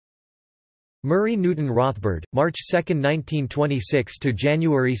Murray Newton Rothbard, March 2, 1926 to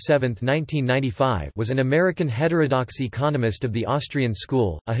January 7, 1995, was an American heterodox economist of the Austrian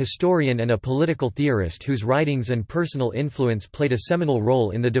school, a historian and a political theorist whose writings and personal influence played a seminal role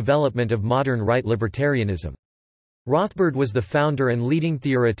in the development of modern right libertarianism. Rothbard was the founder and leading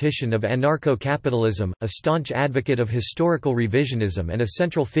theoretician of anarcho-capitalism, a staunch advocate of historical revisionism and a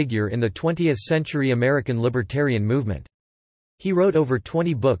central figure in the 20th-century American libertarian movement. He wrote over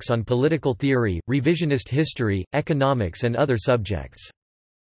 20 books on political theory, revisionist history, economics and other subjects.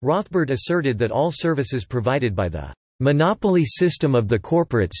 Rothbard asserted that all services provided by the monopoly system of the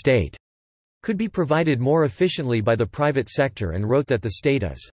corporate state could be provided more efficiently by the private sector and wrote that the state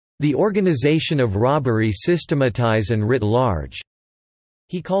is the organization of robbery systematized and writ large.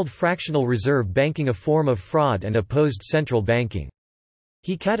 He called fractional reserve banking a form of fraud and opposed central banking.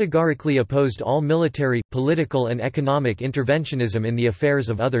 He categorically opposed all military, political and economic interventionism in the affairs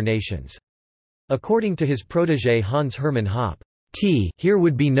of other nations. According to his protégé Hans Hermann Hoppe, here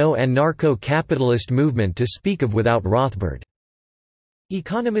would be no anarcho-capitalist movement to speak of without Rothbard.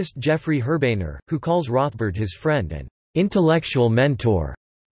 Economist Jeffrey Herbainer, who calls Rothbard his friend and intellectual mentor,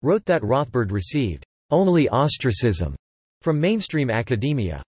 wrote that Rothbard received only ostracism from mainstream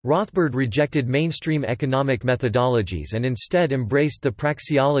academia. Rothbard rejected mainstream economic methodologies and instead embraced the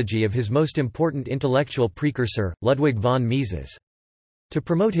praxeology of his most important intellectual precursor, Ludwig von Mises. To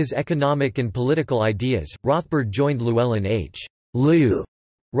promote his economic and political ideas, Rothbard joined Llewellyn H. Lew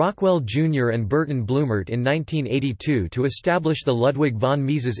Rockwell Jr. and Burton Blumert in 1982 to establish the Ludwig von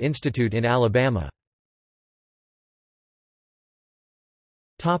Mises Institute in Alabama.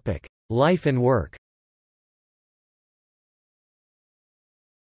 Life and work.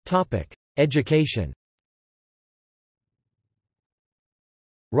 Education.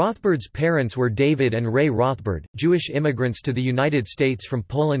 Rothbard's parents were David and Ray Rothbard, Jewish immigrants to the United States from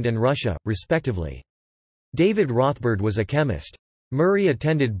Poland and Russia, respectively. David Rothbard was a chemist. Murray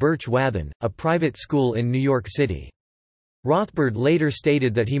attended Birch Wathen, a private school in New York City. Rothbard later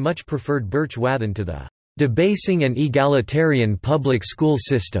stated that he much preferred Birch Wathen to the debasing and egalitarian public school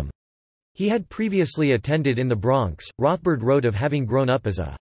system he had previously attended in the Bronx. Rothbard wrote of having grown up as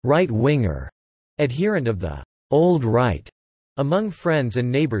a right-winger, adherent of the old right, among friends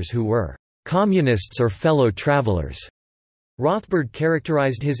and neighbors who were communists or fellow travelers. Rothbard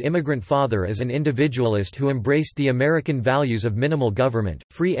characterized his immigrant father as an individualist who embraced the American values of minimal government,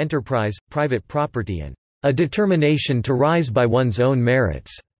 free enterprise, private property and a determination to rise by one's own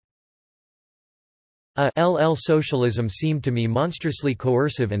merits. Socialism seemed to me monstrously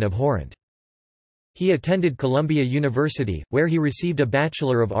coercive and abhorrent. He attended Columbia University, where he received a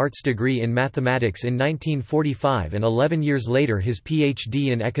Bachelor of Arts degree in mathematics in 1945 and 11 years later his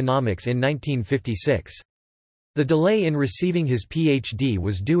Ph.D. in economics in 1956. The delay in receiving his Ph.D.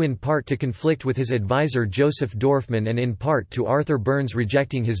 was due in part to conflict with his advisor Joseph Dorfman and in part to Arthur Burns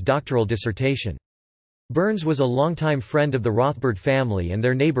rejecting his doctoral dissertation. Burns was a longtime friend of the Rothbard family and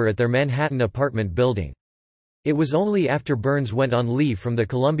their neighbor at their Manhattan apartment building. It was only after Burns went on leave from the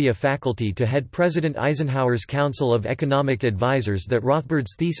Columbia faculty to head President Eisenhower's Council of Economic Advisers that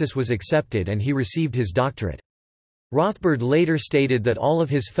Rothbard's thesis was accepted and he received his doctorate. Rothbard later stated that all of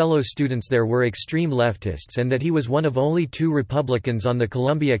his fellow students there were extreme leftists and that he was one of only 2 Republicans on the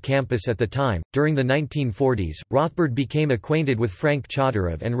Columbia campus at the time. During the 1940s, Rothbard became acquainted with Frank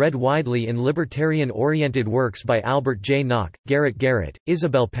Chodorow and read widely in libertarian-oriented works by Albert J. Nock, Garrett Garrett,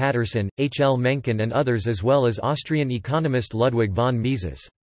 Isabel Patterson, H. L. Mencken and others as well as Austrian economist Ludwig von Mises.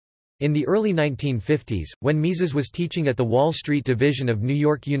 In the early 1950s, when Mises was teaching at the Wall Street Division of New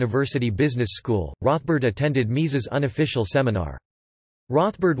York University Business School, Rothbard attended Mises' unofficial seminar.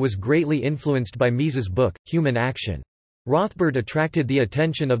 Rothbard was greatly influenced by Mises' book, Human Action. Rothbard attracted the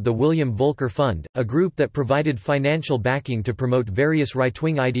attention of the William Volcker Fund, a group that provided financial backing to promote various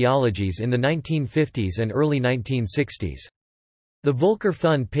right-wing ideologies in the 1950s and early 1960s. The Volcker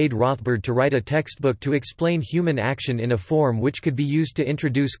Fund paid Rothbard to write a textbook to explain human action in a form which could be used to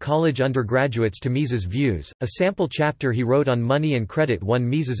introduce college undergraduates to Mises' views. A sample chapter he wrote on money and credit won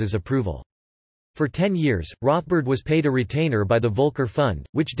Mises's approval. For 10 years, Rothbard was paid a retainer by the Volcker Fund,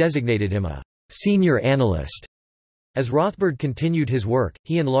 which designated him a senior analyst. As Rothbard continued his work,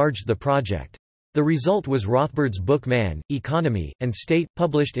 he enlarged the project. The result was Rothbard's book Man, Economy, and State,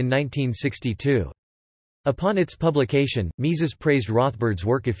 published in 1962. Upon its publication, Mises praised Rothbard's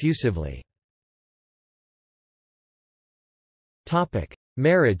work effusively.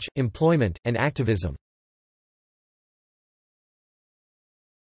 Marriage, employment, and activism.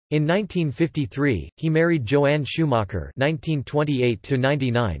 In 1953, he married Joanne Schumacher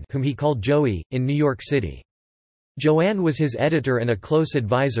 (1928–99), whom he called Joey, in New York City. Joanne was his editor and a close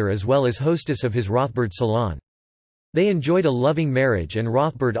advisor as well as hostess of his Rothbard salon. They enjoyed a loving marriage and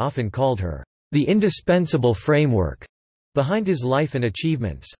Rothbard often called her, "the indispensable framework," behind his life and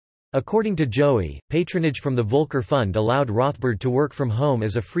achievements. According to Joey, patronage from the Volcker Fund allowed Rothbard to work from home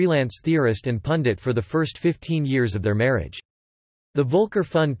as a freelance theorist and pundit for the first 15 years of their marriage. The Volcker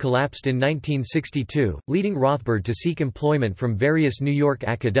Fund collapsed in 1962, leading Rothbard to seek employment from various New York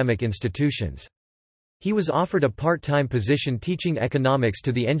academic institutions. He was offered a part-time position teaching economics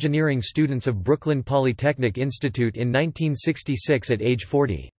to the engineering students of Brooklyn Polytechnic Institute in 1966 at age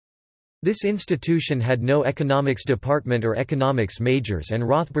 40. This institution had no economics department or economics majors, and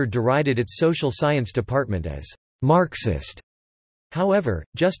Rothbard derided its social science department as Marxist. However,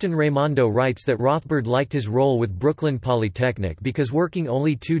 Justin Raimondo writes that Rothbard liked his role with Brooklyn Polytechnic because working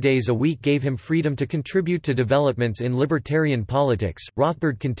only 2 days a week gave him freedom to contribute to developments in libertarian politics.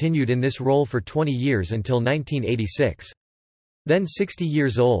 Rothbard continued in this role for 20 years until 1986. Then 60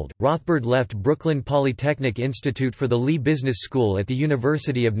 years old, Rothbard left Brooklyn Polytechnic Institute for the Lee Business School at the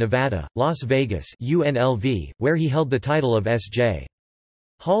University of Nevada, Las Vegas (UNLV), where he held the title of S.J.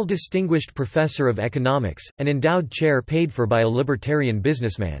 Hall Distinguished Professor of Economics, an endowed chair paid for by a libertarian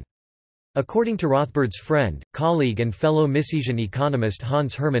businessman. According to Rothbard's friend, colleague and fellow Misesian economist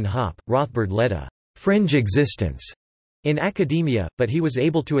Hans Hermann Hoppe, Rothbard led a «fringe existence» in academia, but he was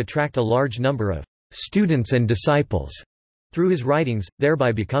able to attract a large number of «students and disciples» through his writings,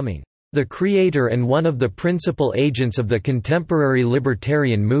 thereby becoming the creator and one of the principal agents of the contemporary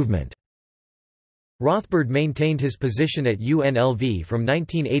libertarian movement. Rothbard maintained his position at UNLV from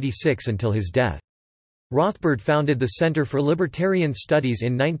 1986 until his death. Rothbard founded the Center for Libertarian Studies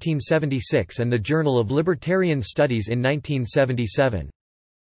in 1976 and the Journal of Libertarian Studies in 1977.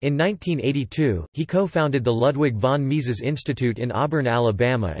 In 1982, he co-founded the Ludwig von Mises Institute in Auburn,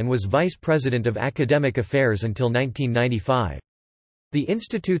 Alabama and was vice president of academic affairs until 1995. The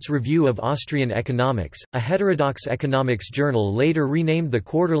Institute's Review of Austrian Economics, a heterodox economics journal later renamed the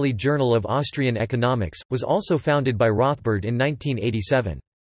Quarterly Journal of Austrian Economics, was also founded by Rothbard in 1987.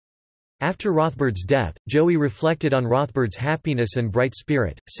 After Rothbard's death, Joey reflected on Rothbard's happiness and bright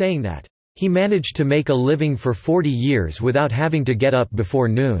spirit, saying that he managed to make a living for 40 years without having to get up before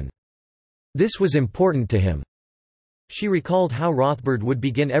noon. This was important to him. She recalled how Rothbard would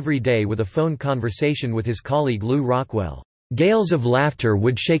begin every day with a phone conversation with his colleague Lew Rockwell. Gales of laughter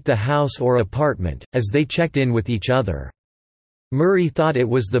would shake the house or apartment, as they checked in with each other. Murray thought it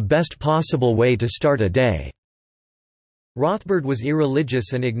was the best possible way to start a day. Rothbard was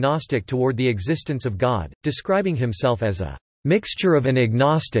irreligious and agnostic toward the existence of God, describing himself as a mixture of an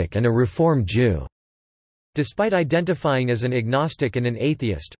agnostic and a Reform Jew. Despite identifying as an agnostic and an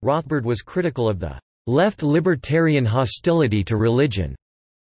atheist, Rothbard was critical of the left libertarian hostility to religion.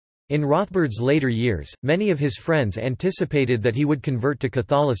 In Rothbard's later years, many of his friends anticipated that he would convert to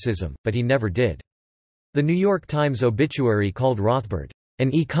Catholicism, but he never did. The New York Times obituary called Rothbard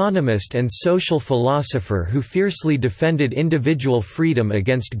an economist and social philosopher who fiercely defended individual freedom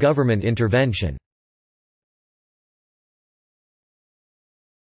against government intervention.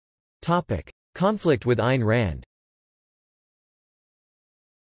 Conflict with Ayn Rand.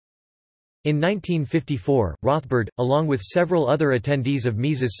 In 1954, Rothbard, along with several other attendees of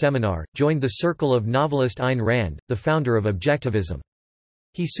Mises' seminar, joined the circle of novelist Ayn Rand, the founder of Objectivism.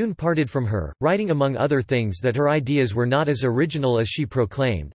 He soon parted from her, writing among other things that her ideas were not as original as she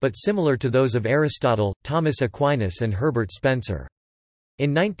proclaimed, but similar to those of Aristotle, Thomas Aquinas and Herbert Spencer.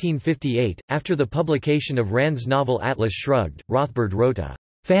 In 1958, after the publication of Rand's novel Atlas Shrugged, Rothbard wrote a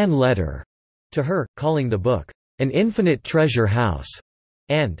fan letter to her, calling the book an infinite treasure house,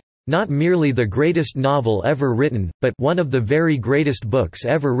 and not merely the greatest novel ever written, but one of the very greatest books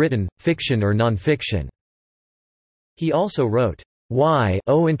ever written, fiction or nonfiction. He also wrote,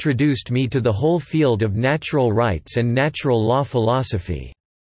 "Y.O. introduced me to the whole field of natural rights and natural law philosophy,"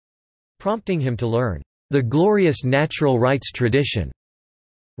 prompting him to learn the glorious natural rights tradition.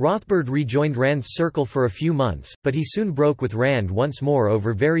 Rothbard rejoined Rand's circle for a few months, but he soon broke with Rand once more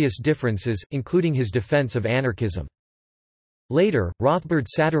over various differences, including his defense of anarchism. Later, Rothbard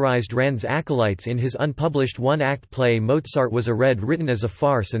satirized Rand's acolytes in his unpublished one-act play Mozart Was a Red, written as a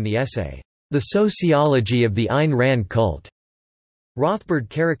farce, and the essay, The Sociology of the Ayn Rand Cult. Rothbard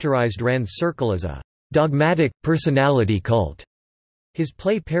characterized Rand's circle as a dogmatic, personality cult. His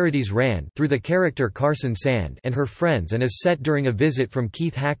play parodies Rand through the character Carson Sand and her friends and is set during a visit from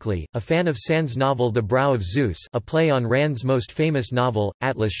Keith Hackley, a fan of Sand's novel The Brow of Zeus, a play on Rand's most famous novel,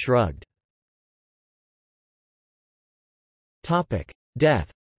 Atlas Shrugged. Death.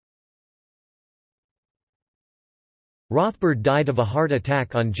 Rothbard died of a heart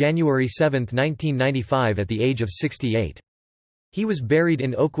attack on January 7, 1995 at the age of 68. He was buried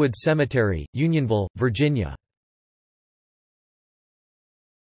in Oakwood Cemetery, Unionville, Virginia.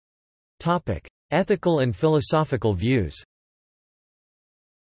 Ethical and philosophical views.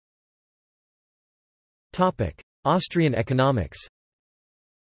 Austrian economics.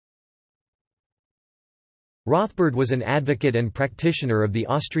 Rothbard was an advocate and practitioner of the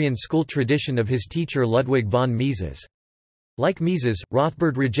Austrian school tradition of his teacher Ludwig von Mises. Like Mises,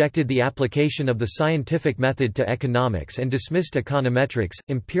 Rothbard rejected the application of the scientific method to economics and dismissed econometrics,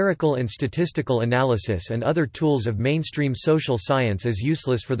 empirical and statistical analysis and other tools of mainstream social science as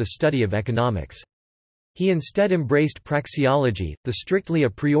useless for the study of economics. He instead embraced praxeology, the strictly a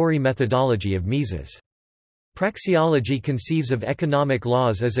priori methodology of Mises. Praxeology conceives of economic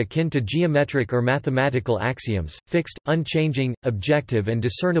laws as akin to geometric or mathematical axioms, fixed, unchanging, objective and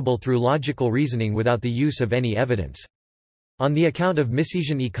discernible through logical reasoning without the use of any evidence. On the account of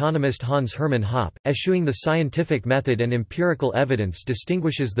Misesian economist Hans Hermann Hoppe, eschewing the scientific method and empirical evidence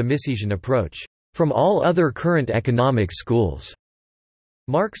distinguishes the Misesian approach from all other current economic schools.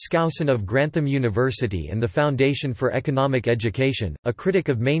 Mark Skousen of Grantham University and the Foundation for Economic Education, a critic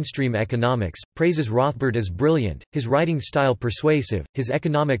of mainstream economics, praises Rothbard as brilliant, his writing style persuasive, his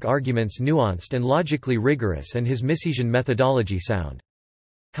economic arguments nuanced and logically rigorous and his Misesian methodology sound.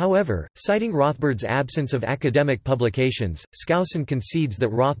 However, citing Rothbard's absence of academic publications, Skousen concedes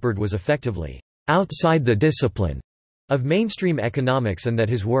that Rothbard was effectively outside the discipline of mainstream economics and that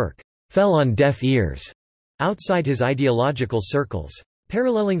his work fell on deaf ears outside his ideological circles.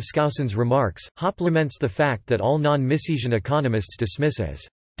 Paralleling Skousen's remarks, Hoppe laments the fact that all non-Misesian economists dismiss as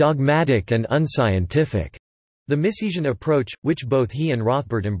dogmatic and unscientific the Misesian approach, which both he and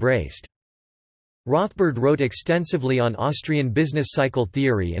Rothbard embraced. Rothbard wrote extensively on Austrian business cycle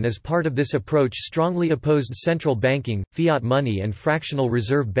theory and as part of this approach strongly opposed central banking, fiat money and fractional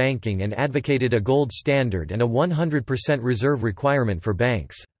reserve banking and advocated a gold standard and a 100% reserve requirement for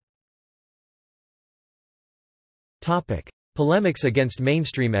banks. Polemics against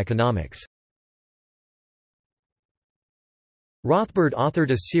mainstream economics. Rothbard authored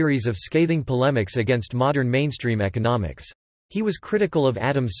a series of scathing polemics against modern mainstream economics. He was critical of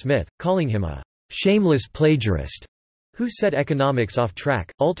Adam Smith, calling him a shameless plagiarist who set economics off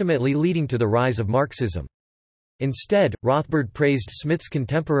track, ultimately leading to the rise of Marxism. Instead, Rothbard praised Smith's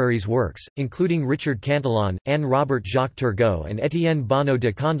contemporaries' works, including Richard Cantillon, Anne Robert Jacques Turgot and Étienne Bonneau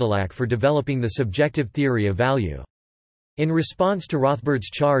de Condillac for developing the subjective theory of value. In response to Rothbard's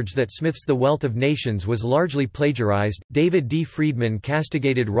charge that Smith's The Wealth of Nations was largely plagiarized, David D. Friedman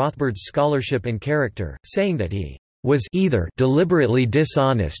castigated Rothbard's scholarship and character, saying that he was either deliberately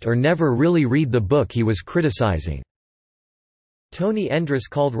dishonest or never really read the book he was criticizing. Tony Endres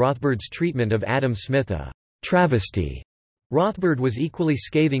called Rothbard's treatment of Adam Smith a travesty. Rothbard was equally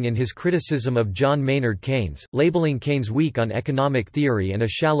scathing in his criticism of John Maynard Keynes, labeling Keynes weak on economic theory and a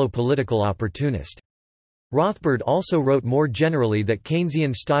shallow political opportunist. Rothbard also wrote more generally that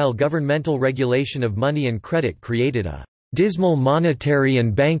Keynesian-style governmental regulation of money and credit created a dismal monetary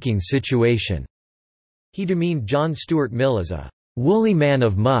and banking situation. He demeaned John Stuart Mill as a woolly man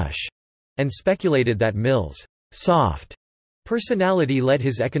of mush, and speculated that Mill's soft personality led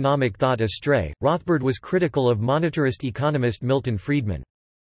his economic thought astray. Rothbard was critical of monetarist economist Milton Friedman.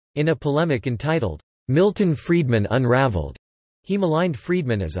 In a polemic entitled, Milton Friedman Unraveled, he maligned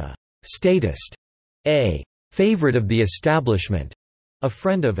Friedman as a statist, a favorite of the establishment, a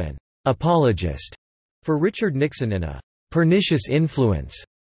friend of an apologist for Richard Nixon and a pernicious influence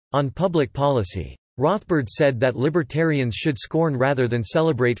on public policy. Rothbard said that libertarians should scorn rather than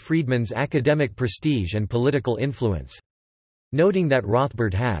celebrate Friedman's academic prestige and political influence. Noting that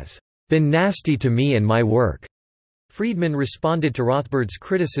Rothbard has been nasty to me and my work, Friedman responded to Rothbard's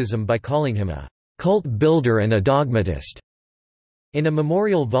criticism by calling him a cult builder and a dogmatist. In a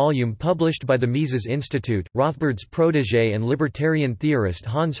memorial volume published by the Mises Institute, Rothbard's protégé and libertarian theorist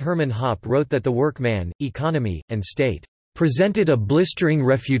Hans Hermann Hoppe wrote that the work Man, Economy, and State presented a blistering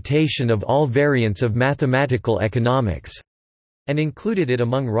refutation of all variants of mathematical economics, and included it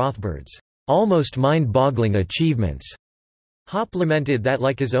among Rothbard's almost mind-boggling achievements. Hoppe lamented that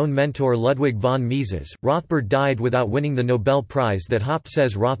like his own mentor Ludwig von Mises, Rothbard died without winning the Nobel Prize that Hoppe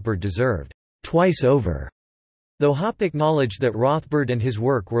says Rothbard deserved twice over. Though Hoppe acknowledged that Rothbard and his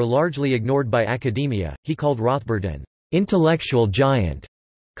work were largely ignored by academia, he called Rothbard an intellectual giant,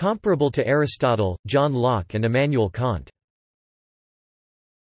 comparable to Aristotle, John Locke and Immanuel Kant.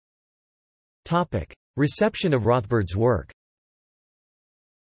 Reception of Rothbard's work.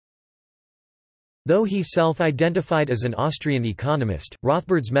 Though he self-identified as an Austrian economist,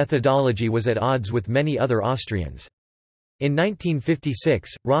 Rothbard's methodology was at odds with many other Austrians. In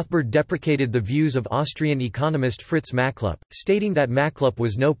 1956, Rothbard deprecated the views of Austrian economist Fritz Machlup, stating that Machlup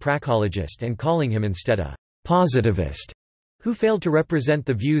was no prachologist and calling him instead a «positivist» who failed to represent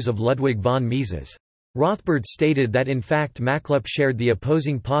the views of Ludwig von Mises. Rothbard stated that in fact Machlup shared the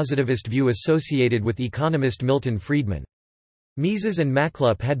opposing positivist view associated with economist Milton Friedman. Mises and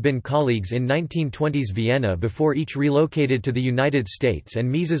Machlup had been colleagues in 1920s Vienna before each relocated to the United States,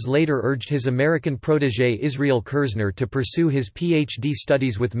 and Mises later urged his American protégé Israel Kirzner to pursue his Ph.D.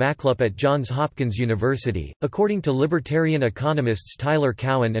 studies with Machlup at Johns Hopkins University. According to libertarian economists Tyler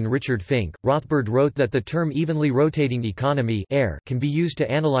Cowen and Richard Fink, Rothbard wrote that the term evenly rotating economy can be used to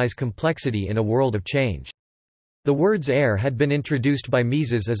analyze complexity in a world of change. The words air had been introduced by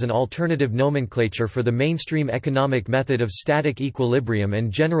Mises as an alternative nomenclature for the mainstream economic method of static equilibrium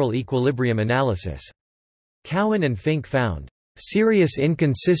and general equilibrium analysis. Cowen and Fink found serious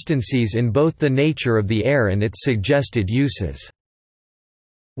inconsistencies in both the nature of the air and its suggested uses.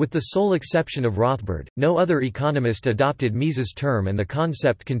 With the sole exception of Rothbard, no other economist adopted Mises' term, and the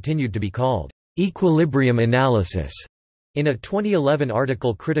concept continued to be called equilibrium analysis. In a 2011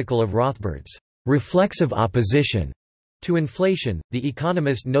 article critical of Rothbard's reflexive opposition to inflation, The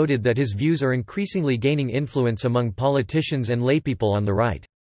Economist noted that his views are increasingly gaining influence among politicians and laypeople on the right.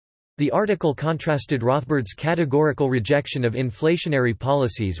 The article contrasted Rothbard's categorical rejection of inflationary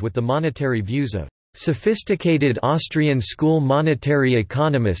policies with the monetary views of sophisticated Austrian school monetary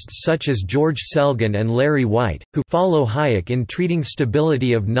economists such as George Selgin and Larry White, who follow Hayek in treating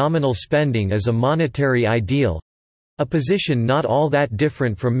stability of nominal spending as a monetary ideal—a position not all that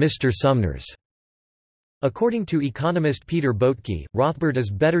different from Mr. Sumner's. According to economist Peter Boettke, Rothbard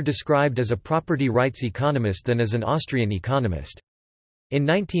is better described as a property rights economist than as an Austrian economist. In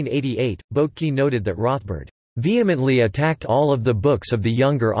 1988, Boettke noted that Rothbard vehemently attacked all of the books of the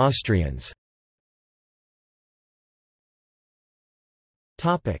younger Austrians.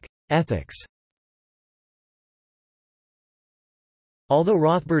 Ethics. Although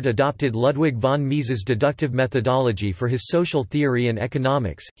Rothbard adopted Ludwig von Mises' deductive methodology for his social theory and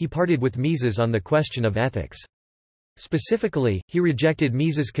economics, he parted with Mises on the question of ethics. Specifically, he rejected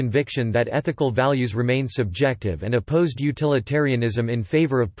Mises' conviction that ethical values remain subjective and opposed utilitarianism in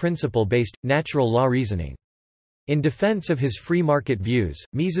favor of principle-based, natural law reasoning. In defense of his free market views,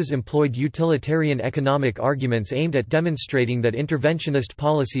 Mises employed utilitarian economic arguments aimed at demonstrating that interventionist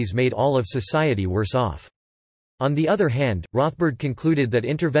policies made all of society worse off. On the other hand, Rothbard concluded that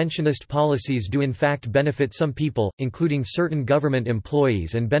interventionist policies do in fact benefit some people, including certain government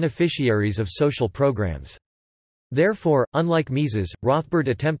employees and beneficiaries of social programs. Therefore, unlike Mises, Rothbard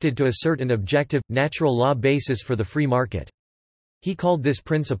attempted to assert an objective, natural law basis for the free market. He called this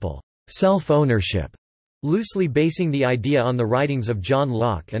principle, self-ownership, loosely basing the idea on the writings of John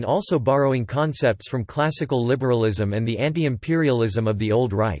Locke and also borrowing concepts from classical liberalism and the anti-imperialism of the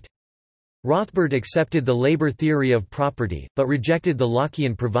old right. Rothbard accepted the labor theory of property, but rejected the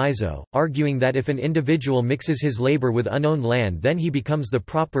Lockean proviso, arguing that if an individual mixes his labor with unowned land then he becomes the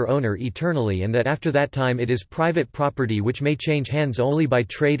proper owner eternally, and that after that time it is private property which may change hands only by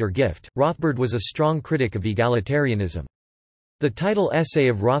trade or gift. Rothbard was a strong critic of egalitarianism. The title essay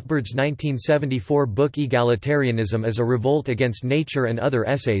of Rothbard's 1974 book Egalitarianism is a revolt against nature, and other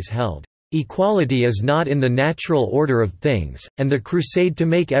essays held, "Equality is not in the natural order of things, and the crusade to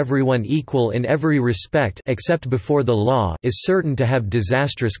make everyone equal in every respect except before the law is certain to have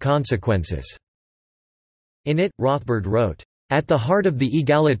disastrous consequences." In it, Rothbard wrote, "At the heart of the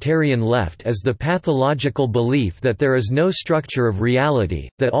egalitarian left is the pathological belief that there is no structure of reality,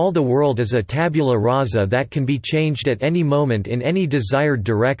 that all the world is a tabula rasa that can be changed at any moment in any desired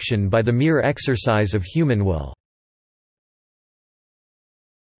direction by the mere exercise of human will."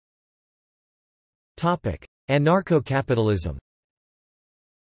 Anarcho-capitalism.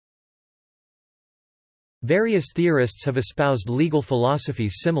 Various theorists have espoused legal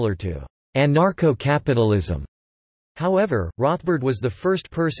philosophies similar to anarcho-capitalism. However, Rothbard was the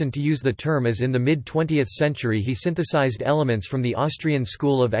first person to use the term, as in the mid-20th century he synthesized elements from the Austrian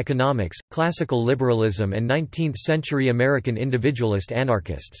school of economics, classical liberalism and 19th-century American individualist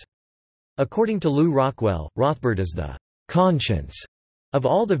anarchists. According to Lew Rockwell, Rothbard is the conscience of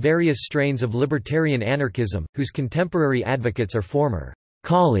all the various strains of libertarian anarchism, whose contemporary advocates are former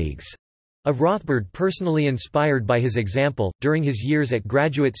colleagues of Rothbard, personally inspired by his example. During his years at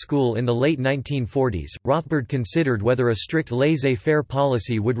graduate school in the late 1940s, Rothbard considered whether a strict laissez-faire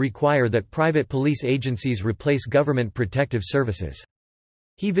policy would require that private police agencies replace government protective services.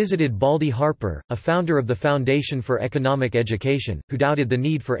 He visited Baldy Harper, a founder of the Foundation for Economic Education, who doubted the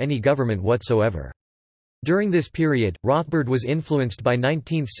need for any government whatsoever. During this period, Rothbard was influenced by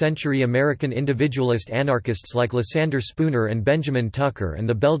 19th-century American individualist anarchists like Lysander Spooner and Benjamin Tucker and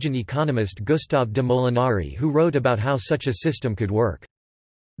the Belgian economist Gustave de Molinari, who wrote about how such a system could work.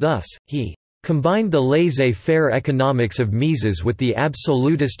 Thus, he combined the laissez-faire economics of Mises with the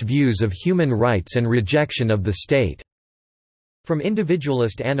absolutist views of human rights and rejection of the state. From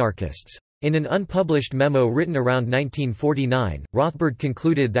individualist anarchists. In an unpublished memo written around 1949, Rothbard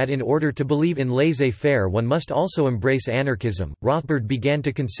concluded that in order to believe in laissez-faire one must also embrace anarchism. Rothbard began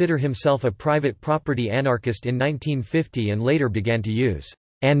to consider himself a private property anarchist in 1950 and later began to use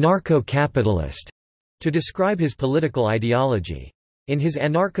anarcho-capitalist to describe his political ideology. In his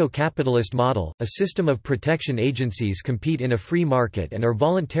anarcho-capitalist model, a system of protection agencies compete in a free market and are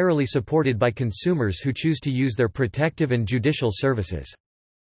voluntarily supported by consumers who choose to use their protective and judicial services.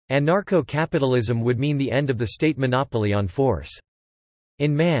 Anarcho-capitalism would mean the end of the state monopoly on force.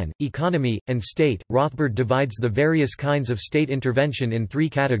 In Man, Economy, and State, Rothbard divides the various kinds of state intervention in three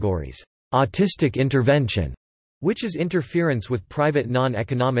categories. Autistic intervention, which is interference with private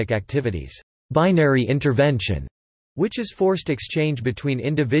non-economic activities. Binary intervention, which is forced exchange between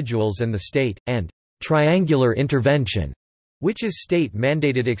individuals and the state, and triangular intervention, which is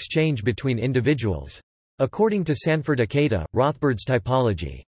state-mandated exchange between individuals. According to Sanford Ikeda, Rothbard's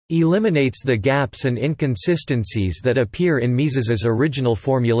typology eliminates the gaps and inconsistencies that appear in Mises's original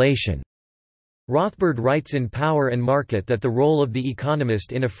formulation. Rothbard writes in Power and Market that the role of the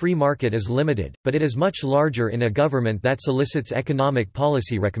economist in a free market is limited, but it is much larger in a government that solicits economic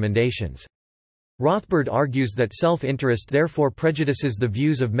policy recommendations. Rothbard argues that self-interest therefore prejudices the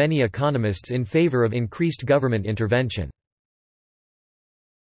views of many economists in favor of increased government intervention.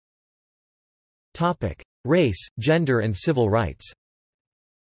 Race, gender and civil rights.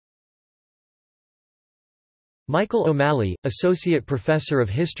 Michael O'Malley, associate professor of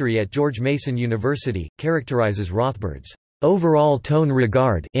history at George Mason University, characterizes Rothbard's overall tone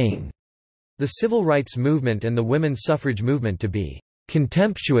regarding the civil rights movement and the women's suffrage movement to be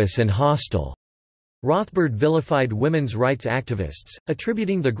contemptuous and hostile. Rothbard vilified women's rights activists,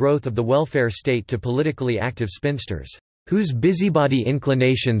 attributing the growth of the welfare state to politically active spinsters, whose busybody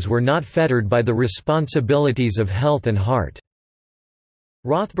inclinations were not fettered by the responsibilities of health and heart.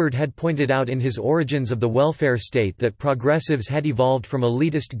 Rothbard had pointed out in his Origins of the Welfare State that progressives had evolved from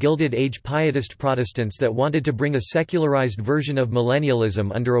elitist Gilded Age pietist Protestants that wanted to bring a secularized version of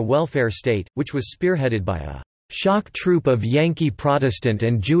millennialism under a welfare state, which was spearheaded by a shock troop of Yankee Protestant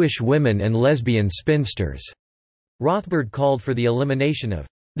and Jewish women and lesbian spinsters. Rothbard called for the elimination of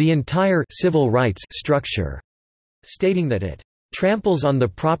the entire civil rights structure, stating that it tramples on the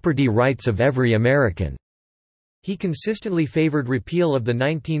property rights of every American. He consistently favored repeal of the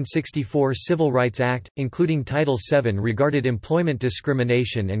 1964 Civil Rights Act, including Title VII regarded employment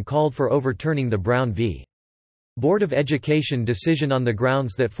discrimination, and called for overturning the Brown v. Board of Education decision on the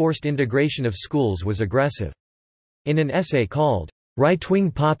grounds that forced integration of schools was aggressive. In an essay called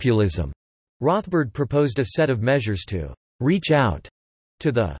Right-Wing Populism, Rothbard proposed a set of measures to reach out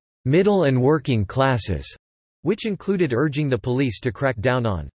to the middle and working classes, which included urging the police to crack down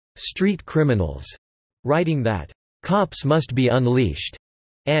on street criminals, writing that cops must be unleashed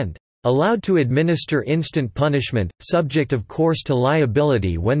and allowed to administer instant punishment, subject of course to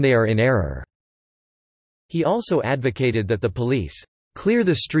liability when they are in error. He also advocated that the police clear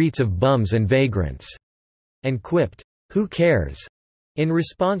the streets of bums and vagrants, and quipped, "Who cares?" In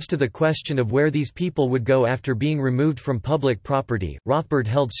response to the question of where these people would go after being removed from public property. Rothbard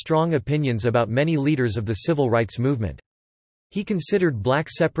held strong opinions about many leaders of the civil rights movement. He considered black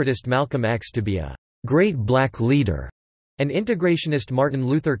separatist Malcolm X to be a great black leader, and integrationist Martin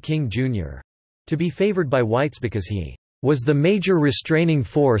Luther King Jr. to be favored by whites because he was the major restraining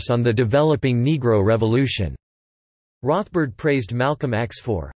force on the developing Negro Revolution. Rothbard praised Malcolm X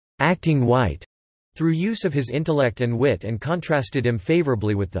for acting white through use of his intellect and wit, and contrasted him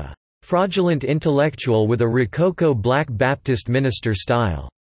favorably with the fraudulent intellectual with a Rococo Black Baptist minister style,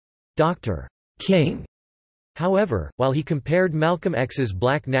 Dr. King. However, while he compared Malcolm X's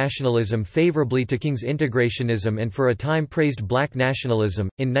black nationalism favorably to King's integrationism and for a time praised black nationalism,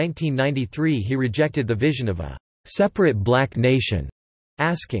 in 1993 he rejected the vision of a separate black nation,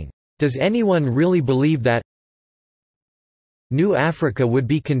 asking, "Does anyone really believe that New Africa would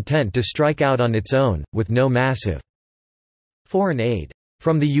be content to strike out on its own, with no massive foreign aid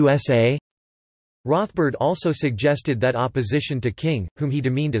from the USA?" Rothbard also suggested that opposition to King, whom he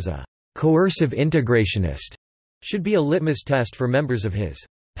demeaned as a coercive integrationist, should be a litmus test for members of his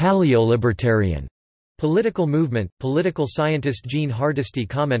paleo-libertarian political movement. Political scientist Gene Hardesty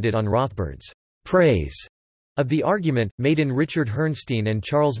commented on Rothbard's praise of the argument, made in Richard Herrnstein and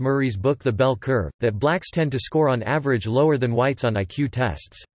Charles Murray's book The Bell Curve, that blacks tend to score on average lower than whites on IQ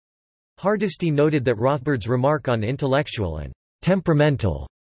tests. Hardisty noted that Rothbard's remark on intellectual and temperamental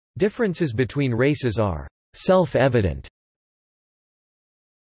differences between races are self-evident.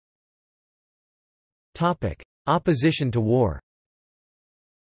 Opposition to war.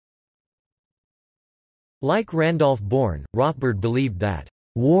 Like Randolph Bourne, Rothbard believed that,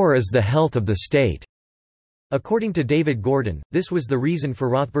 "war is the health of the state." According to David Gordon, this was the reason for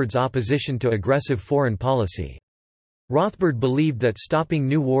Rothbard's opposition to aggressive foreign policy. Rothbard believed that stopping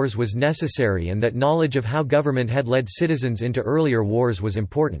new wars was necessary and that knowledge of how government had led citizens into earlier wars was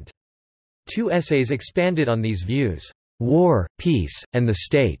important. Two essays expanded on these views, "War, Peace, and the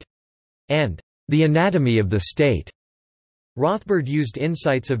State", and "The Anatomy of the State". Rothbard used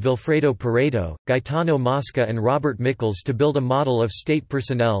insights of Vilfredo Pareto, Gaetano Mosca and Robert Michels to build a model of state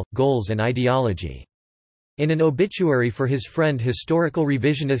personnel, goals and ideology. In an obituary for his friend historical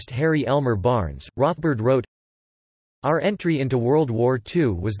revisionist Harry Elmer Barnes, Rothbard wrote, "Our entry into World War II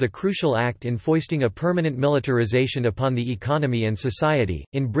was the crucial act in foisting a permanent militarization upon the economy and society,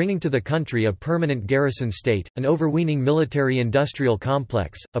 in bringing to the country a permanent garrison state, an overweening military-industrial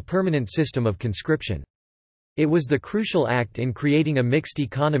complex, a permanent system of conscription. It was the crucial act in creating a mixed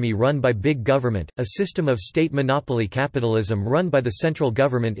economy run by big government, a system of state monopoly capitalism run by the central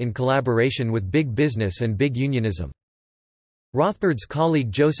government in collaboration with big business and big unionism." Rothbard's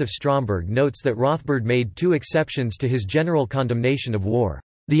colleague Joseph Stromberg notes that Rothbard made two exceptions to his general condemnation of war: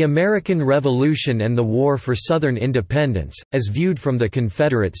 the American Revolution and the War for Southern Independence, as viewed from the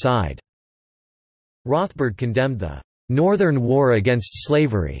Confederate side. Rothbard condemned the Northern War against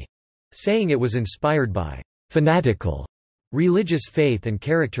slavery, saying it was inspired by fanatical religious faith and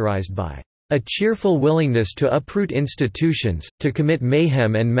characterized by a cheerful willingness to uproot institutions, to commit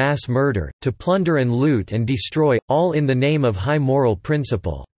mayhem and mass murder, to plunder and loot and destroy, all in the name of high moral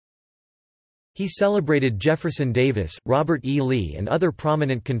principle." He celebrated Jefferson Davis, Robert E. Lee and other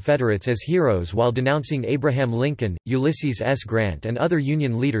prominent Confederates as heroes while denouncing Abraham Lincoln, Ulysses S. Grant and other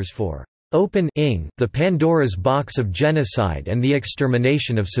Union leaders for opening the Pandora's box of genocide and the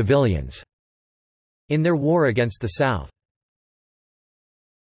extermination of civilians in their war against the South.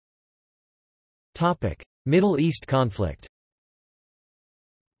 Middle East conflict.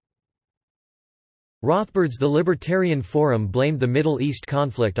 Rothbard's The Libertarian Forum blamed the Middle East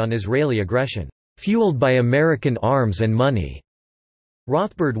conflict on Israeli aggression, "fueled by American arms and money."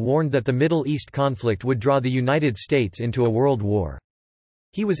 Rothbard warned that the Middle East conflict would draw the United States into a world war.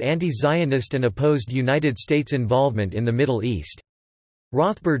 He was anti-Zionist and opposed United States involvement in the Middle East.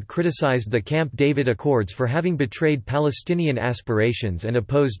 Rothbard criticized the Camp David Accords for having betrayed Palestinian aspirations and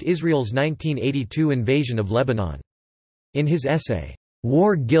opposed Israel's 1982 invasion of Lebanon. In his essay,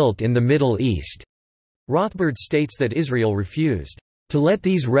 "War Guilt in the Middle East", Rothbard states that Israel refused to let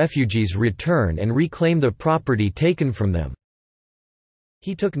these refugees return and reclaim the property taken from them.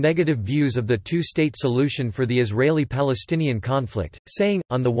 He took negative views of the two-state solution for the Israeli-Palestinian conflict, saying,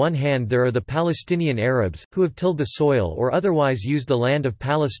 on the one hand there are the Palestinian Arabs, who have tilled the soil or otherwise used the land of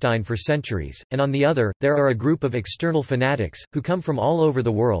Palestine for centuries, and on the other, there are a group of external fanatics, who come from all over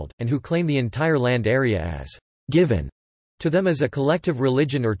the world, and who claim the entire land area as given to them as a collective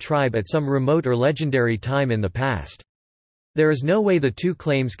religion or tribe at some remote or legendary time in the past. There is no way the two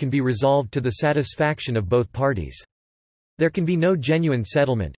claims can be resolved to the satisfaction of both parties. There can be no genuine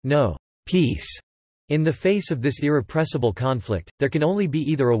settlement, no peace. In the face of this irrepressible conflict, there can only be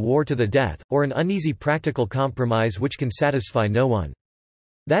either a war to the death, or an uneasy practical compromise which can satisfy no one.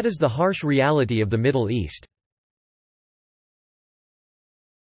 That is the harsh reality of the Middle East.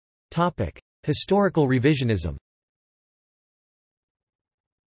 Historical revisionism.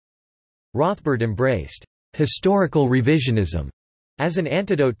 Rothbard embraced historical revisionism as an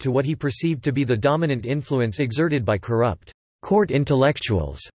antidote to what he perceived to be the dominant influence exerted by corrupt court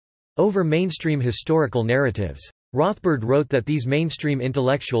intellectuals over mainstream historical narratives. Rothbard wrote that these mainstream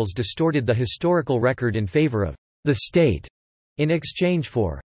intellectuals distorted the historical record in favor of the state in exchange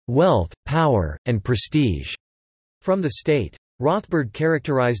for wealth, power, and prestige from the state. Rothbard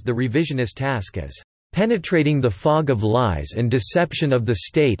characterized the revisionist task as penetrating the fog of lies and deception of the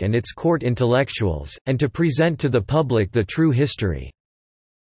state and its court intellectuals, and to present to the public the true history.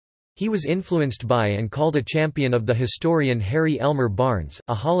 He was influenced by and called a champion of the historian Harry Elmer Barnes,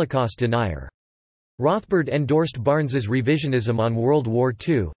 a Holocaust denier. Rothbard endorsed Barnes's revisionism on World War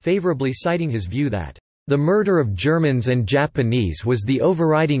II, favorably citing his view that, "the murder of Germans and Japanese was the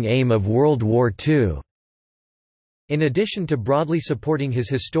overriding aim of World War II." In addition to broadly supporting his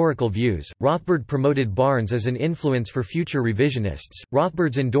historical views, Rothbard promoted Barnes as an influence for future revisionists.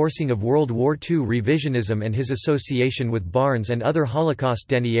 Rothbard's endorsing of World War II revisionism and his association with Barnes and other Holocaust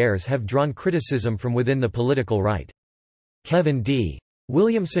deniers have drawn criticism from within the political right. Kevin D.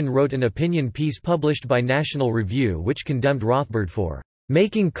 Williamson wrote an opinion piece published by National Review which condemned Rothbard for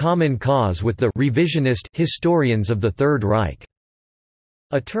making common cause with the revisionist historians of the Third Reich,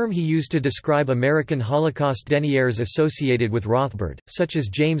 a term he used to describe American Holocaust deniers associated with Rothbard, such as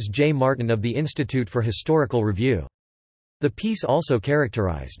James J. Martin of the Institute for Historical Review. The piece also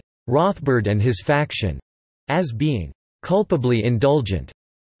characterized Rothbard and his faction as being culpably indulgent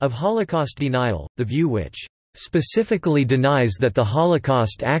of Holocaust denial, the view which specifically denies that the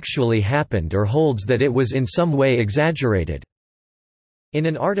Holocaust actually happened or holds that it was in some way exaggerated. In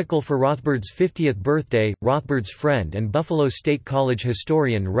an article for Rothbard's 50th birthday, Rothbard's friend and Buffalo State College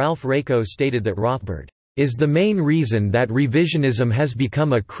historian Ralph Raico stated that Rothbard is the main reason that revisionism has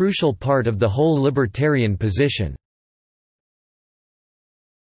become a crucial part of the whole libertarian position.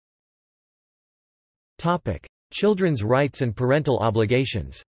 Children's rights and parental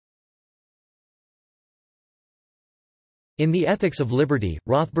obligations. In The Ethics of Liberty,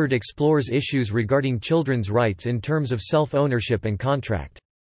 Rothbard explores issues regarding children's rights in terms of self-ownership and contract.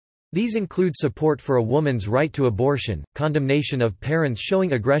 These include support for a woman's right to abortion, condemnation of parents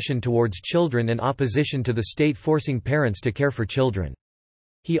showing aggression towards children and opposition to the state forcing parents to care for children.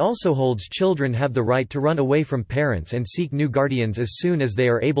 He also holds children have the right to run away from parents and seek new guardians as soon as they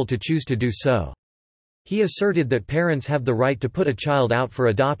are able to choose to do so. He asserted that parents have the right to put a child out for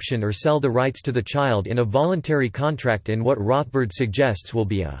adoption or sell the rights to the child in a voluntary contract in what Rothbard suggests will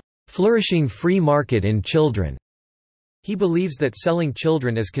be a flourishing free market in children. He believes that selling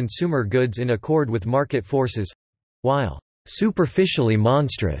children as consumer goods in accord with market forces, while superficially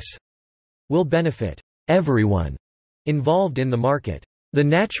monstrous, will benefit everyone involved in the market, the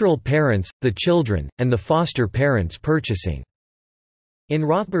natural parents, the children, and the foster parents purchasing. In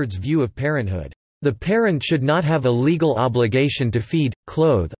Rothbard's view of parenthood, the parent should not have a legal obligation to feed,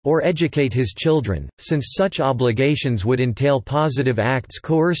 clothe, or educate his children, since such obligations would entail positive acts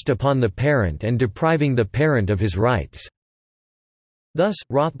coerced upon the parent and depriving the parent of his rights. Thus,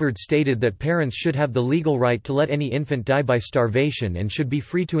 Rothbard stated that parents should have the legal right to let any infant die by starvation and should be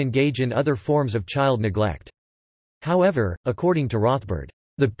free to engage in other forms of child neglect. However, according to Rothbard,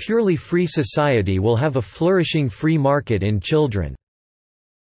 the purely free society will have a flourishing free market in children.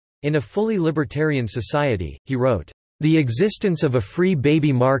 In a fully libertarian society, he wrote, "The existence of a free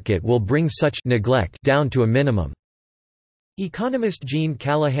baby market will bring such neglect down to a minimum." Economist Jean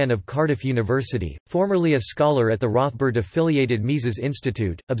Callahan of Cardiff University, formerly a scholar at the Rothbard-affiliated Mises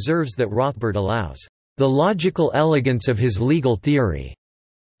Institute, observes that Rothbard allows the logical elegance of his legal theory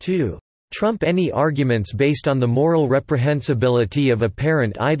to trump any arguments based on the moral reprehensibility of a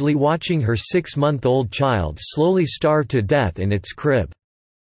parent idly watching her 6-month-old child slowly starve to death in its crib.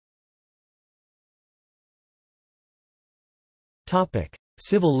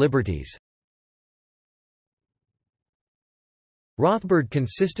 Civil liberties. Rothbard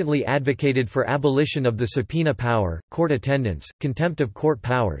consistently advocated for abolition of the subpoena power, court attendance, contempt of court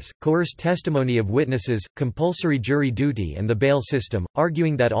powers, coerced testimony of witnesses, compulsory jury duty and the bail system,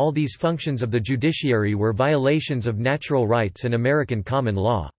 arguing that all these functions of the judiciary were violations of natural rights and American common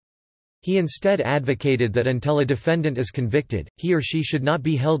law. He instead advocated that until a defendant is convicted, he or she should not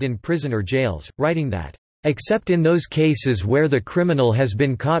be held in prison or jails, writing that except in those cases where the criminal has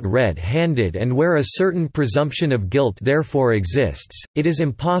been caught red-handed and where a certain presumption of guilt therefore exists, it is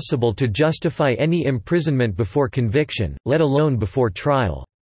impossible to justify any imprisonment before conviction, let alone before trial.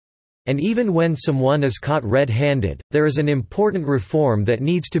 And even when someone is caught red-handed, there is an important reform that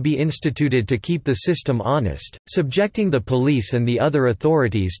needs to be instituted to keep the system honest, subjecting the police and the other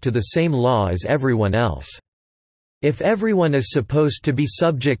authorities to the same law as everyone else. If everyone is supposed to be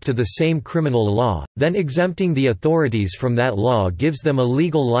subject to the same criminal law, then exempting the authorities from that law gives them a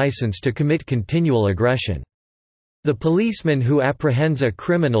legal license to commit continual aggression. The policeman who apprehends a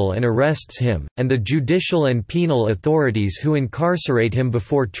criminal and arrests him, and the judicial and penal authorities who incarcerate him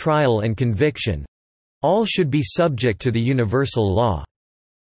before trial and conviction—all should be subject to the universal law.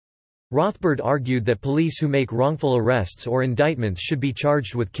 Rothbard argued that police who make wrongful arrests or indictments should be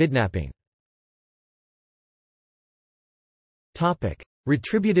charged with kidnapping.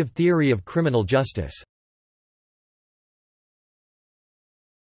 Retributive theory of criminal justice.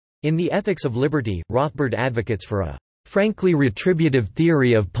 In The Ethics of Liberty, Rothbard advocates for a frankly retributive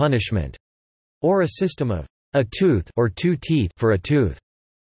theory of punishment, or a system of a tooth or 2 teeth for a tooth.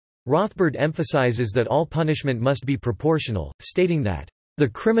 Rothbard emphasizes that all punishment must be proportional, stating that The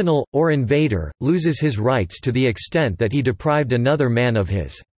criminal, or invader, loses his rights to the extent that he deprived another man of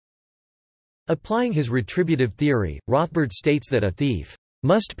his." Applying his retributive theory, Rothbard states that a thief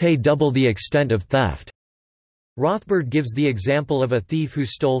must pay double the extent of theft. Rothbard gives the example of a thief who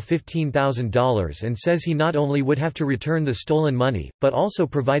stole $15,000 and says he not only would have to return the stolen money, but also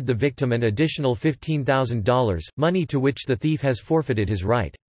provide the victim an additional $15,000, money to which the thief has forfeited his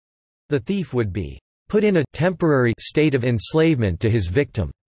right. The thief would be put in a temporary state of enslavement to his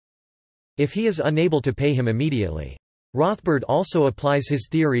victim if he is unable to pay him immediately. Rothbard also applies his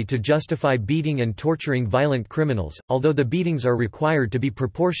theory to justify beating and torturing violent criminals, although the beatings are required to be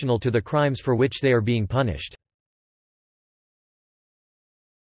proportional to the crimes for which they are being punished.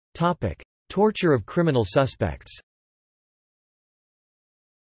 Torture of criminal suspects.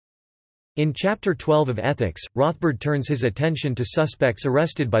 In Chapter 12 of Ethics, Rothbard turns his attention to suspects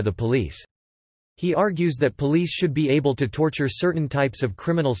arrested by the police. He argues that police should be able to torture certain types of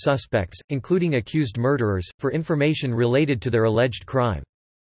criminal suspects, including accused murderers, for information related to their alleged crime.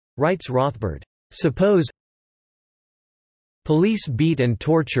 Writes Rothbard, "Suppose police beat and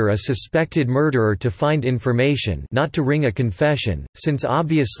torture a suspected murderer to find information, not to wring a confession, since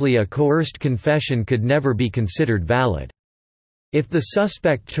obviously a coerced confession could never be considered valid. If the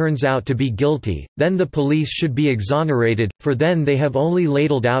suspect turns out to be guilty, then the police should be exonerated, for then they have only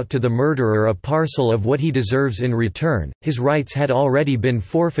ladled out to the murderer a parcel of what he deserves in return, his rights had already been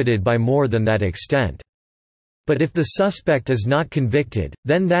forfeited by more than that extent. But if the suspect is not convicted,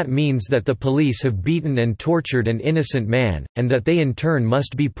 then that means that the police have beaten and tortured an innocent man, and that they in turn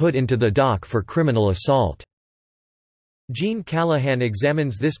must be put into the dock for criminal assault." Jean Callahan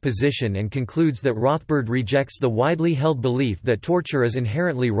examines this position and concludes that Rothbard rejects the widely held belief that torture is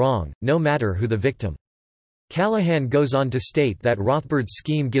inherently wrong, no matter who the victim. Callahan goes on to state that Rothbard's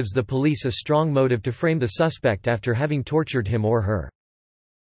scheme gives the police a strong motive to frame the suspect after having tortured him or her.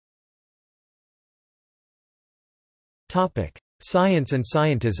 Science and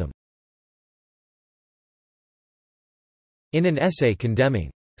scientism. In an essay condemning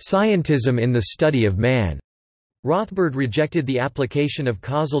scientism in the study of man, Rothbard rejected the application of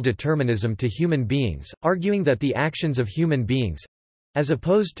causal determinism to human beings, arguing that the actions of human beings—as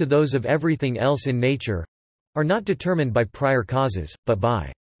opposed to those of everything else in nature—are not determined by prior causes, but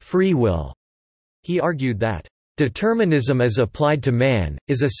by free will. He argued that determinism as applied to man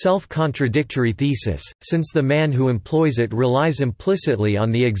is a self-contradictory thesis, since the man who employs it relies implicitly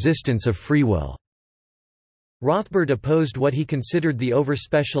on the existence of free will. Rothbard opposed what he considered the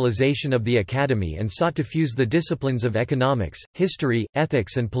overspecialization of the academy and sought to fuse the disciplines of economics, history,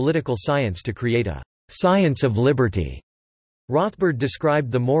 ethics and political science to create a science of liberty. Rothbard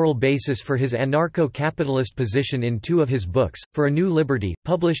described the moral basis for his anarcho-capitalist position in two of his books, For a New Liberty,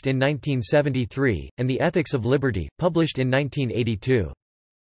 published in 1973, and The Ethics of Liberty, published in 1982.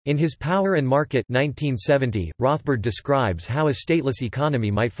 In his Power and Market 1970, Rothbard describes how a stateless economy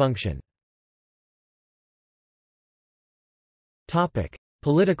might function.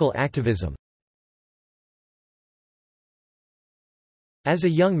 Political activism. As a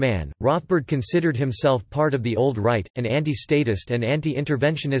young man, Rothbard considered himself part of the Old Right, an anti-statist and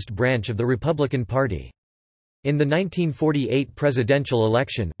anti-interventionist branch of the Republican Party. In the 1948 presidential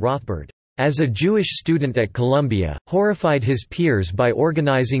election, Rothbard, as a Jewish student at Columbia, horrified his peers by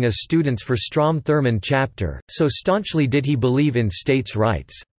organizing a Students for Strom Thurmond chapter, so staunchly did he believe in states'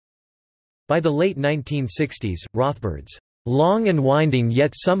 rights. By the late 1960s, Rothbard's long and winding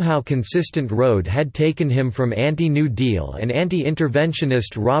yet somehow consistent road had taken him from anti-New Deal and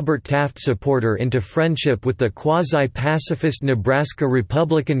anti-interventionist Robert Taft supporter into friendship with the quasi-pacifist Nebraska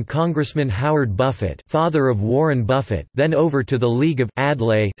Republican Congressman Howard Buffett, father of Warren Buffett, then over to the League of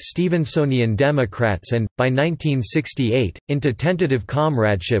Adlai Stevensonian Democrats and, by 1968, into tentative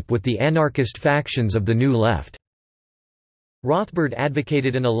comradeship with the anarchist factions of the New Left. Rothbard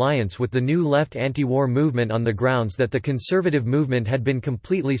advocated an alliance with the New Left anti-war movement on the grounds that the conservative movement had been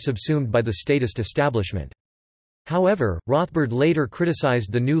completely subsumed by the statist establishment. However, Rothbard later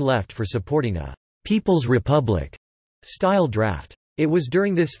criticized the New Left for supporting a «People's Republic» style draft. It was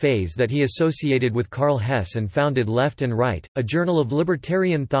during this phase that he associated with Karl Hess and founded Left and Right, a journal of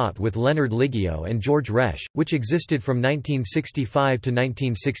libertarian thought with Leonard Liggio and George Resch, which existed from 1965 to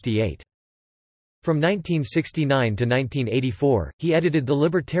 1968. From 1969 to 1984, he edited the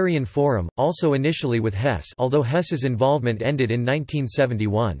Libertarian Forum, also initially with Hess, although Hess's involvement ended in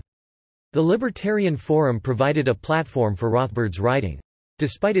 1971. The Libertarian Forum provided a platform for Rothbard's writing.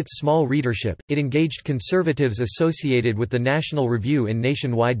 Despite its small readership, it engaged conservatives associated with the National Review in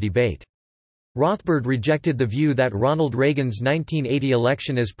nationwide debate. Rothbard rejected the view that Ronald Reagan's 1980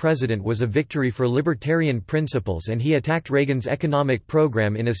 election as president was a victory for libertarian principles, and he attacked Reagan's economic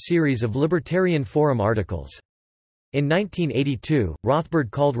program in a series of Libertarian Forum articles. In 1982,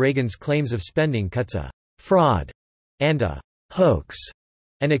 Rothbard called Reagan's claims of spending cuts a fraud and a hoax,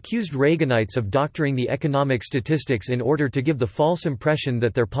 and accused Reaganites of doctoring the economic statistics in order to give the false impression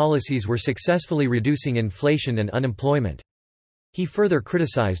that their policies were successfully reducing inflation and unemployment. He further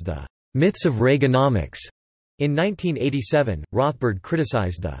criticized the myths of Reaganomics. In 1987, Rothbard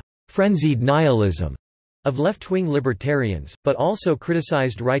criticized the frenzied nihilism of left-wing libertarians, but also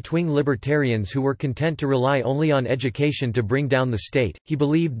criticized right-wing libertarians who were content to rely only on education to bring down the state. He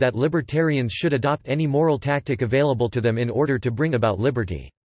believed that libertarians should adopt any moral tactic available to them in order to bring about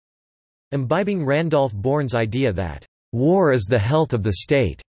liberty. Imbibing Randolph Bourne's idea that war is the health of the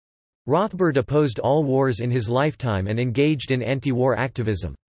state, Rothbard opposed all wars in his lifetime and engaged in anti-war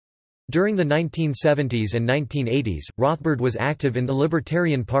activism. During the 1970s and 1980s, Rothbard was active in the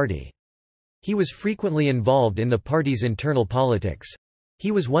Libertarian Party. He was frequently involved in the party's internal politics.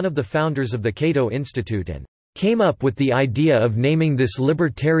 He was one of the founders of the Cato Institute and came up with the idea of naming this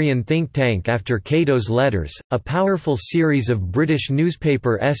libertarian think tank after Cato's Letters, a powerful series of British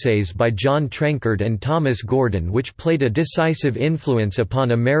newspaper essays by John Trenchard and Thomas Gordon which played a decisive influence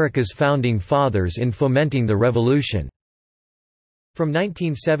upon America's founding fathers in fomenting the revolution. From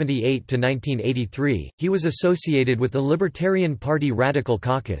 1978 to 1983, he was associated with the Libertarian Party Radical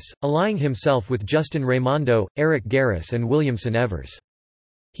Caucus, allying himself with Justin Raimondo, Eric Garris and Williamson Evers.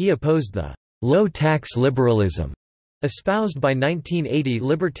 He opposed the low-tax liberalism espoused by 1980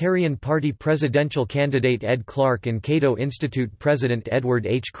 Libertarian Party presidential candidate Ed Clark and Cato Institute president Edward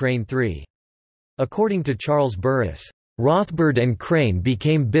H. Crane III. According to Charles Burris, Rothbard and Crane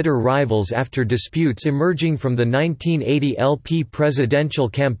became bitter rivals after disputes emerging from the 1980 LP presidential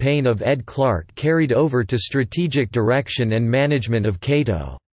campaign of Ed Clark carried over to strategic direction and management of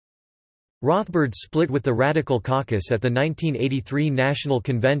Cato. Rothbard split with the Radical Caucus at the 1983 National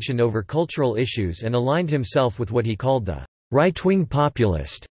Convention over cultural issues and aligned himself with what he called the right-wing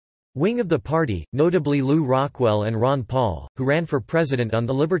populist wing of the party, notably Lew Rockwell and Ron Paul, who ran for president on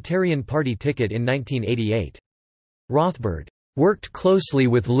the Libertarian Party ticket in 1988. Rothbard worked closely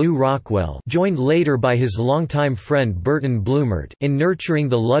with Lew Rockwell, joined later by his longtime friend Burton Blumert, in nurturing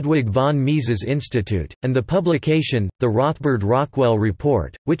the Ludwig von Mises Institute, and the publication, the Rothbard-Rockwell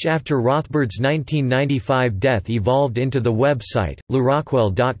Report, which after Rothbard's 1995 death evolved into the website,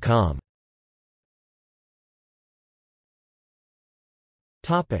 lewrockwell.com.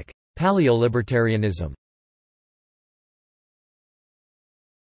 Paleolibertarianism.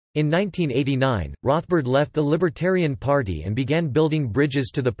 In 1989, Rothbard left the Libertarian Party and began building bridges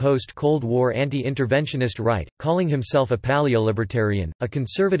to the post-Cold War anti-interventionist right, calling himself a paleolibertarian, a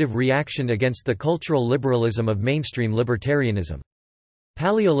conservative reaction against the cultural liberalism of mainstream libertarianism.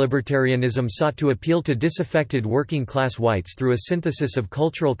 Paleolibertarianism sought to appeal to disaffected working-class whites through a synthesis of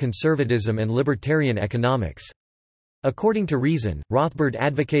cultural conservatism and libertarian economics. According to Reason, Rothbard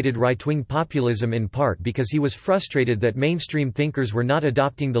advocated right-wing populism in part because he was frustrated that mainstream thinkers were not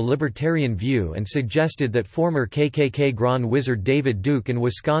adopting the libertarian view and suggested that former KKK Grand Wizard David Duke and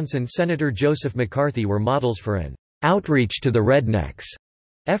Wisconsin Senator Joseph McCarthy were models for an outreach to the rednecks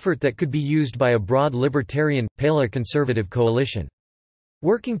effort that could be used by a broad libertarian, paleoconservative coalition.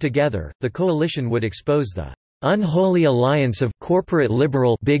 Working together, the coalition would expose the unholy alliance of corporate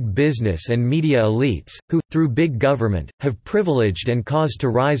liberal big business and media elites, who, through big government, have privileged and caused to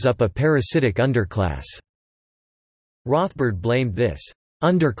rise up a parasitic underclass. Rothbard blamed this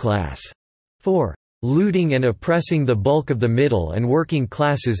underclass for looting and oppressing the bulk of the middle and working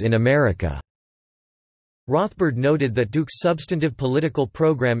classes in America. Rothbard noted that Duke's substantive political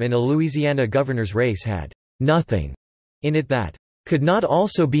program in a Louisiana governor's race had nothing in it that could not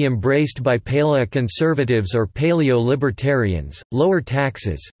also be embraced by paleo-conservatives or paleo-libertarians: lower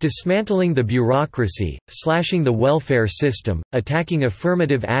taxes, dismantling the bureaucracy, slashing the welfare system, attacking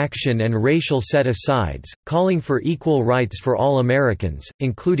affirmative action and racial set-asides, calling for equal rights for all Americans,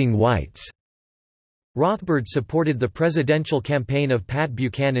 including whites. Rothbard supported the presidential campaign of Pat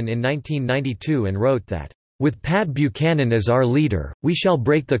Buchanan in 1992 and wrote that, "With Pat Buchanan as our leader, we shall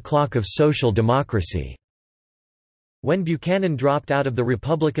break the clock of social democracy." When Buchanan dropped out of the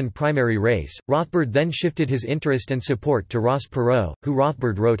Republican primary race, Rothbard then shifted his interest and support to Ross Perot, who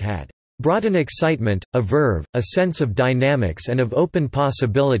Rothbard wrote had brought an excitement, a verve, a sense of dynamics and of open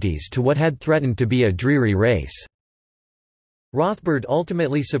possibilities to what had threatened to be a dreary race. Rothbard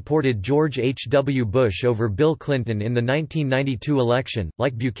ultimately supported George H. W. Bush over Bill Clinton in the 1992 election.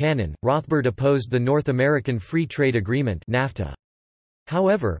 Like Buchanan, Rothbard opposed the North American Free Trade Agreement (NAFTA).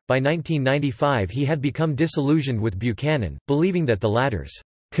 However, by 1995 he had become disillusioned with Buchanan, believing that the latter's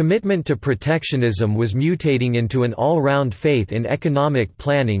commitment to protectionism was mutating into an all-round faith in economic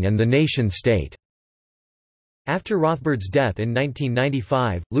planning and the nation-state. After Rothbard's death in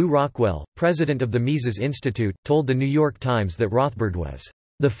 1995, Lew Rockwell, president of the Mises Institute, told The New York Times that Rothbard was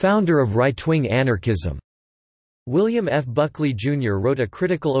the founder of right-wing anarchism. William F. Buckley, Jr. wrote a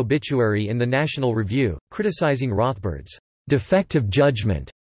critical obituary in the National Review, criticizing Rothbard's defective judgment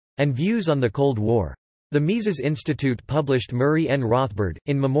and views on the Cold War. The Mises Institute published Murray N. Rothbard,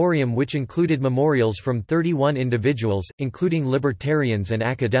 in memoriam, which included memorials from 31 individuals, including libertarians and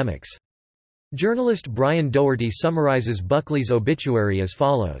academics. Journalist Brian Doherty summarizes Buckley's obituary as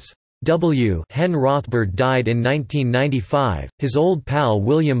follows. W. Hen Rothbard died in 1995. His old pal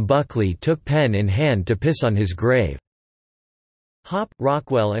William Buckley took pen in hand to piss on his grave. Hoppe,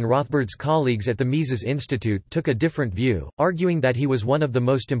 Rockwell and Rothbard's colleagues at the Mises Institute took a different view, arguing that he was one of the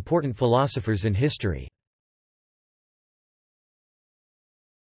most important philosophers in history.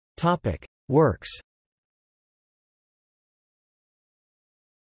 Works.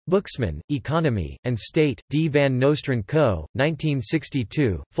 Booksman, Economy, and State, D. Van Nostrand Co.,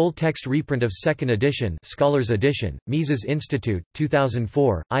 1962, full-text reprint of 2nd edition Scholars Edition, Mises Institute,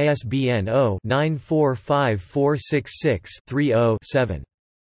 2004, ISBN 0-945466-30-7.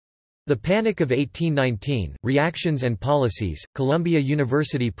 The Panic of 1819, Reactions and Policies, Columbia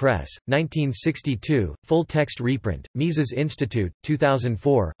University Press, 1962, full-text reprint, Mises Institute,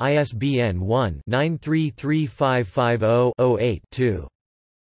 2004, ISBN 1-933550-08-2.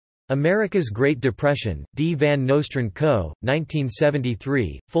 America's Great Depression, D. Van Nostrand Co.,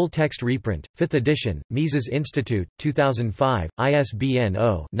 1973, full-text reprint, 5th edition, Mises Institute, 2005, ISBN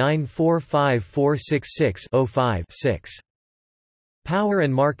 0-945466-05-6. Power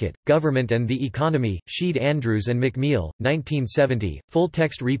and Market, Government and the Economy, Sheed Andrews and McNeil, 1970,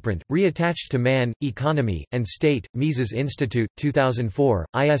 full-text reprint, reattached to Man, Economy, and State, Mises Institute, 2004,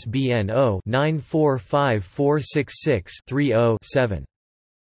 ISBN 0-945466-30-7.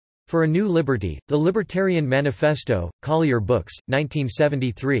 For a New Liberty, The Libertarian Manifesto, Collier Books,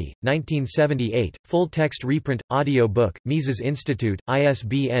 1973, 1978, full-text reprint, audio book, Mises Institute,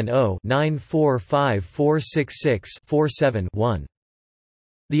 ISBN 0-945466-47-1.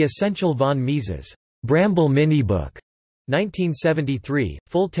 The Essential von Mises. Bramble Minibook, 1973,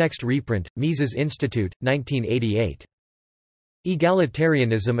 full-text reprint, Mises Institute, 1988.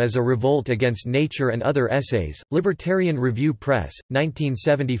 Egalitarianism as a Revolt Against Nature and Other Essays, Libertarian Review Press,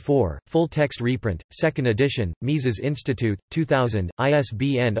 1974, full-text reprint, 2nd edition, Mises Institute, 2000,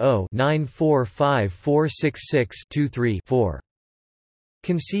 ISBN 0-945466-23-4.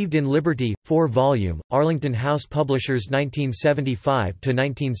 Conceived in Liberty, 4-volume, Arlington House Publishers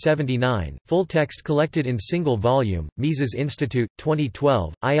 1975–1979, full-text collected in single volume, Mises Institute,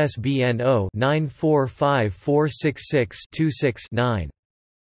 2012, ISBN 0-945466-26-9.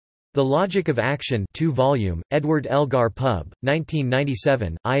 The Logic of Action 2-volume, Edward Elgar Pub,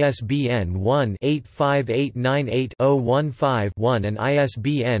 1997, ISBN 1-85898-015-1 and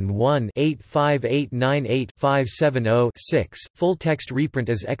ISBN 1-85898-570-6, full-text reprint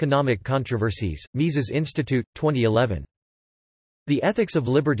as Economic Controversies, Mises Institute, 2011. The Ethics of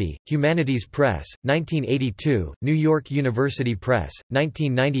Liberty, Humanities Press, 1982, New York University Press,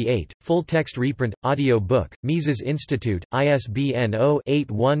 1998, full-text reprint, audio book, Mises Institute, ISBN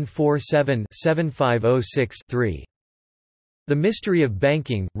 0-8147-7506-3. The Mystery of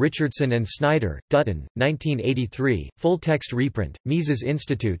Banking, Richardson and Snyder, Dutton, 1983, full-text reprint, Mises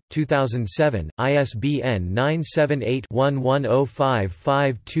Institute, 2007, ISBN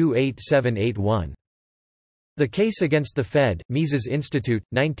 978-1105528781. The Case Against the Fed, Mises Institute,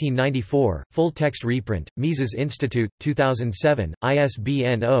 1994, full-text reprint, Mises Institute, 2007,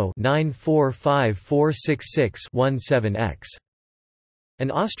 ISBN 0-945466-17-X. An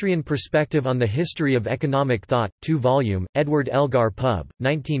Austrian Perspective on the History of Economic Thought, 2-volume, Edward Elgar Pub,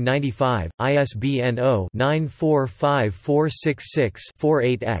 1995, ISBN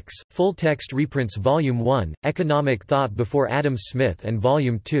 0-945466-48-X, full-text reprints Volume 1, Economic Thought Before Adam Smith and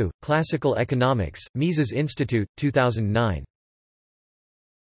Volume 2, Classical Economics, Mises Institute, 2009.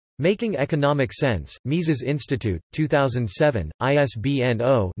 Making Economic Sense, Mises Institute, 2007, ISBN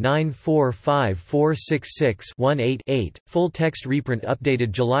 0-945466-18-8, full-text reprint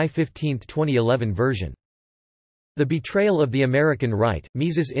updated July 15, 2011 version. The Betrayal of the American Right,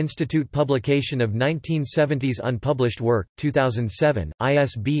 Mises Institute publication of 1970s unpublished work, 2007,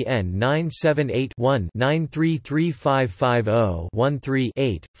 ISBN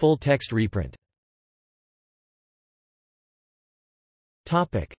 978-1-933550-13-8, full-text reprint.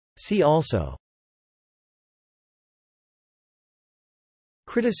 See also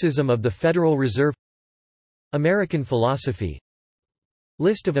Criticism of the Federal Reserve. American philosophy.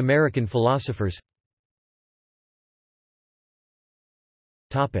 List of American philosophers.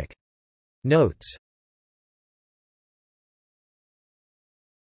 Topic. Notes.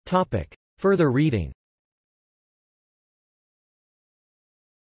 Topic. Further reading.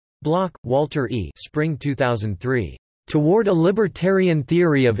 Bloch, Walter E. Spring 2003. Toward a Libertarian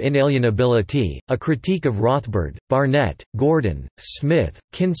Theory of Inalienability, A Critique of Rothbard, Barnett, Gordon, Smith,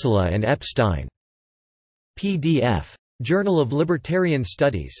 Kinsella and Epstein. PDF. Journal of Libertarian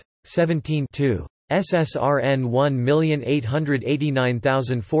Studies. 17 2. SSRN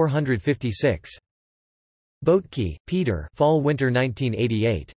 1889456. Boatke, Peter. Fall-Winter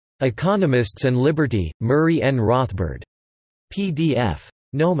 1988. Economists and Liberty, Murray N. Rothbard. PDF.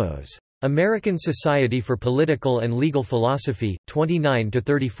 Nomos. American Society for Political and Legal Philosophy,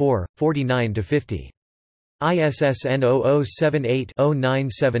 29–34, 49–50. ISSN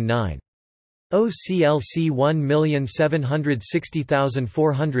 0078-0979. OCLC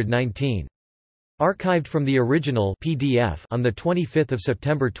 1760419. Archived from the original PDF on 25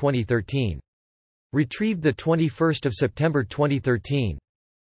 September 2013. Retrieved 21 September 2013.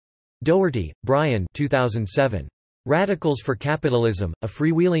 Doherty, Brian 2007. Radicals for Capitalism, A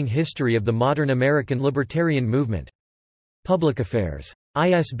Freewheeling History of the Modern American Libertarian Movement. Public Affairs.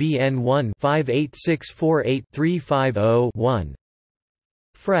 ISBN 1-58648-350-1.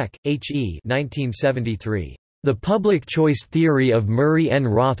 Freck, H. E. 1973. The Public Choice Theory of Murray N.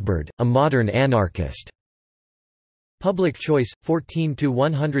 Rothbard, A Modern Anarchist. Public Choice,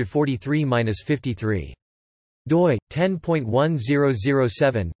 14–143–53. doi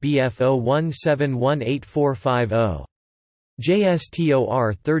 10.1007 BF017184550.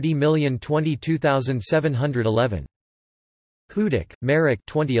 JSTOR 30022711. Hudick, Marek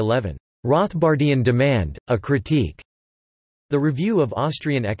 2011. Rothbardian Demand, A Critique. The Review of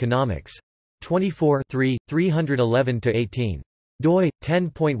Austrian Economics. 24 311–18. doi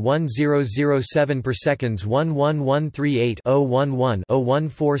 10.1007 per seconds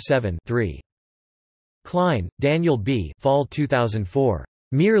 11138-011-0147-3. Klein, Daniel B. Fall 2004.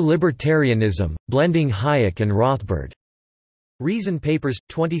 Mere Libertarianism, Blending Hayek and Rothbard. Reason Papers,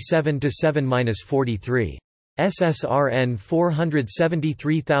 27–7–43. SSRN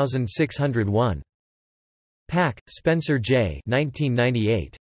 473601. Pack, Spencer J.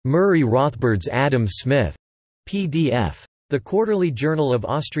 1998. Murray Rothbard's Adam Smith. PDF. The Quarterly Journal of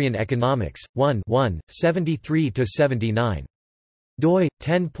Austrian Economics, 1 73–79. doi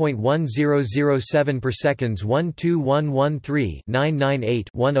 10.1007 per seconds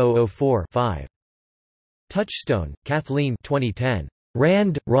 12113-998-1004-5. Touchstone, Kathleen 2010.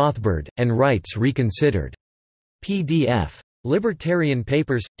 Rand, Rothbard, and Rights Reconsidered. PDF. Libertarian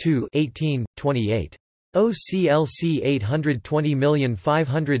Papers, 2 18, 28. OCLC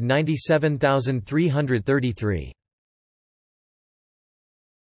 820597333.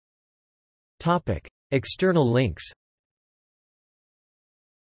 External links.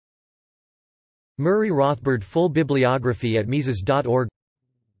 Murray Rothbard full bibliography at Mises.org.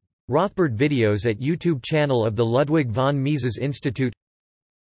 Rothbard videos at YouTube channel of the Ludwig von Mises Institute.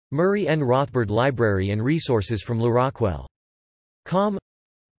 Murray N. Rothbard Library and resources from LeRockwell.com.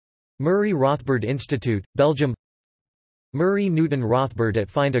 Murray Rothbard Institute, Belgium. Murray Newton Rothbard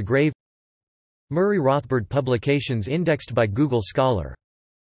at Find a Grave. Murray Rothbard publications indexed by Google Scholar.